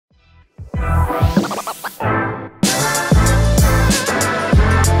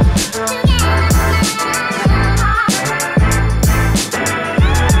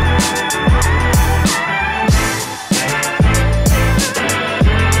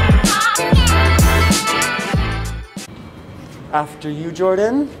After you,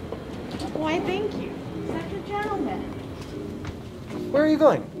 Jordan. Why, thank you. Such a gentleman. Where are you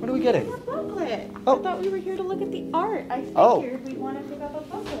going? What are we getting? A booklet. Oh. I thought we were here to look at the art. I figured we'd want to pick up a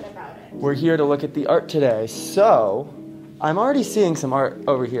booklet about it. We're here to look at the art today. So, I'm already seeing some art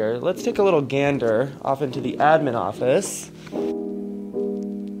over here. Let's take a little gander off into the admin office.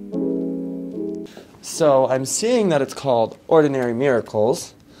 So, I'm seeing that it's called Ordinary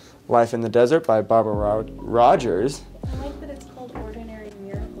Miracles, Life in the Desert by Barbara Rogers. I like that it's called Ordinary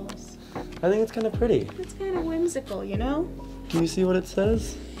Miracles. I think it's kind of pretty. It's kind of whimsical, you know? Do you see what it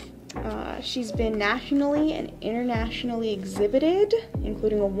says? She's been nationally and internationally exhibited,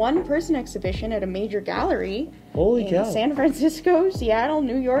 including a one-person exhibition at a major gallery. Holy cow. In San Francisco, Seattle,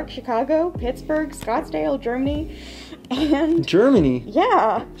 New York, Chicago, Pittsburgh, Scottsdale, Germany, and... Germany?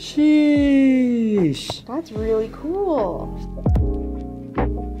 Yeah. Sheesh. That's really cool.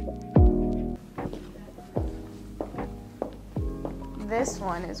 This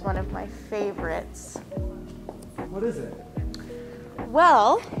one is one of my favorites. What is it?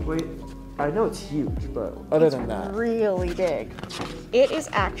 Well... Wait, I know it's huge, but other than that... really big. It is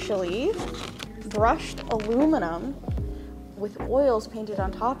actually brushed aluminum with oils painted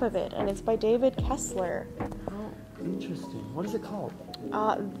on top of it, and it's by David Kessler. Oh, interesting. What is it called?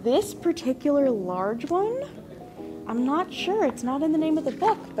 This particular large one, I'm not sure. It's not in the name of the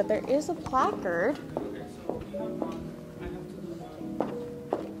book, but there is a placard.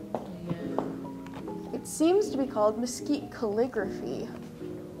 It seems to be called Mesquite Calligraphy.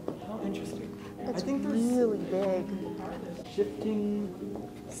 How interesting. It's I think there's really big. Shifting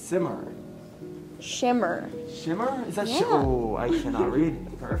Simmer. Shimmer. Shimmer? Is that Yeah. Oh, I cannot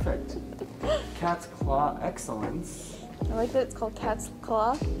read. Perfect. Cat's Claw Excellence. I like that it's called Cat's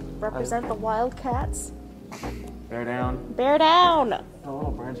Claw. Represent the wild cats. Bear down. Bear down! The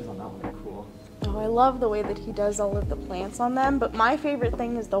little branches on that one are cool. Oh, I love the way that he does all of the plants on them, but my favorite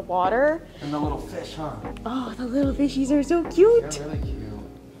thing is the water. And the little fish, huh? Oh, the little fishies are so cute! They're really cute.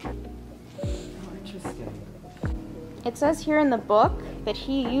 Oh, interesting. It says here in the book that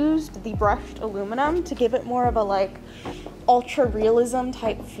he used the brushed aluminum to give it more of a, like, ultra-realism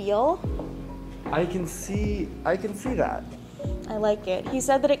type feel. I can see that. I like it. He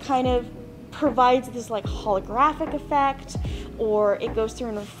said that it kind of provides this, like, holographic effect, or it goes through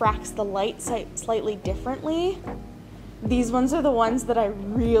and refracts the light slightly differently. These ones are the ones that I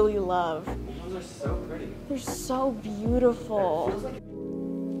really love. Those are so pretty. They're so beautiful. It feels like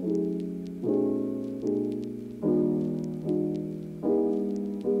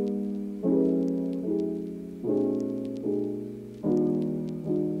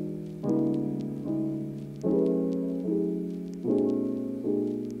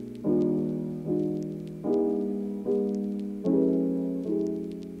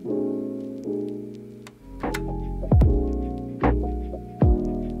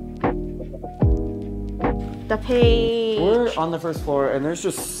The page. we're on the first floor, and there's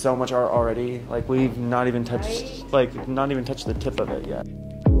just so much art already. Like, we've not even touched, not even touched the tip of it yet.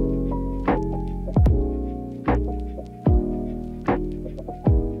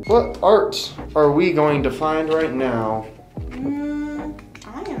 What art are we going to find right now?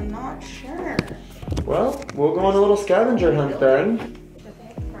 I am not sure. Well, we'll go on a little scavenger hunt then.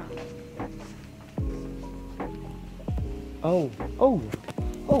 Oh.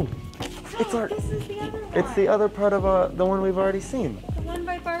 It's art. This is the other one. It's the other part of the one we've already seen. The one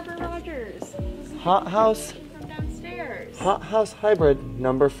by Barbara Rogers. This is Hot House. from downstairs. Hot House Hybrid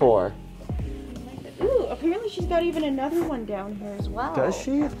number 4. Ooh, apparently she's got even another one down here as well. Does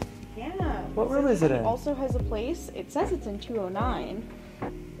she? Yeah. What room is it She in? also has a place. It says it's in 209.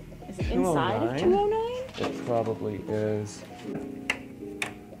 Is it inside of 209? 209? It probably is.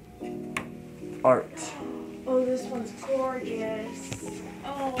 Art. Oh, this one's gorgeous.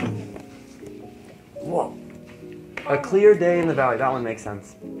 Oh. Whoa. A clear day in the valley. That one makes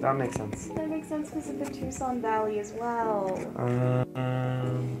sense. That makes sense. That makes sense because of the Tucson Valley as well.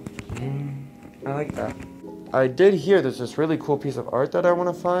 I like that. I did hear there's this really cool piece of art that I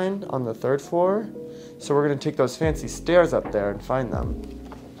want to find on the 3rd floor. So we're going to take those fancy stairs up there and find them.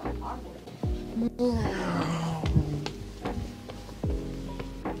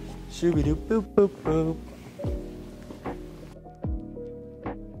 Shooby-doo boop boop boop.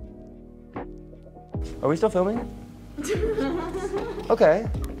 Are we still filming? Okay.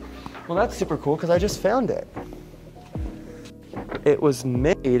 Well, that's super cool because I just found it. It was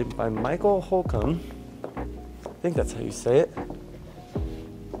made by Michael Holcomb. I think that's how you say it.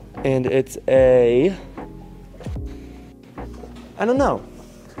 And it's I don't know.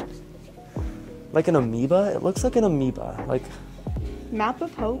 Like an amoeba? It looks like an amoeba. Like, Map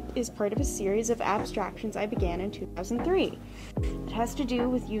of Hope is part of a series of abstractions I began in 2003. It has to do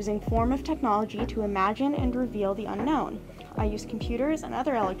with using form of technology to imagine and reveal the unknown. I use computers and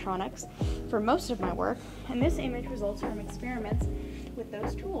other electronics for most of my work, and this image results from experiments with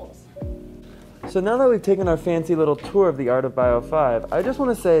those tools. So now that we've taken our fancy little tour of the art of BIO5, I just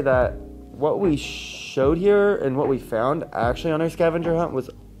want to say that what we showed here and what we found actually on our scavenger hunt was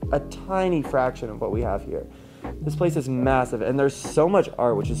a tiny fraction of what we have here. This place is massive, and there's so much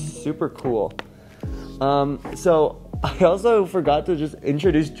art, which is super cool. So I also forgot to just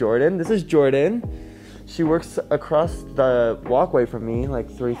introduce Jordan. This is Jordan. She works across the walkway from me, like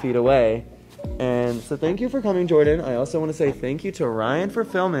 3 feet away. And so thank you for coming, Jordan. I also want to say thank you to Ryan for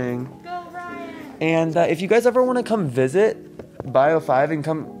filming. Go, Ryan! And if you guys ever want to come visit BIO5 and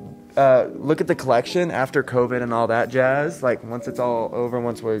come look at the collection after COVID and all that jazz, like once it's all over,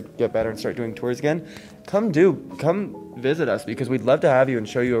 once we get better and start doing tours again, come visit us, because we'd love to have you and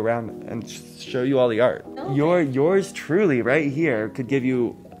show you around and show you all the art. Okay. Yours truly right here could give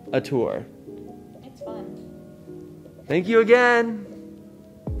you a tour. It's fun. Thank you again.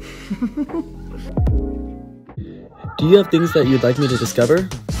 Do you have things that you'd like me to discover?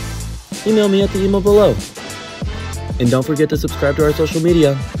 Email me at the email below. And don't forget to subscribe to our social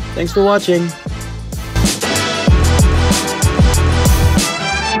media. Thanks for watching.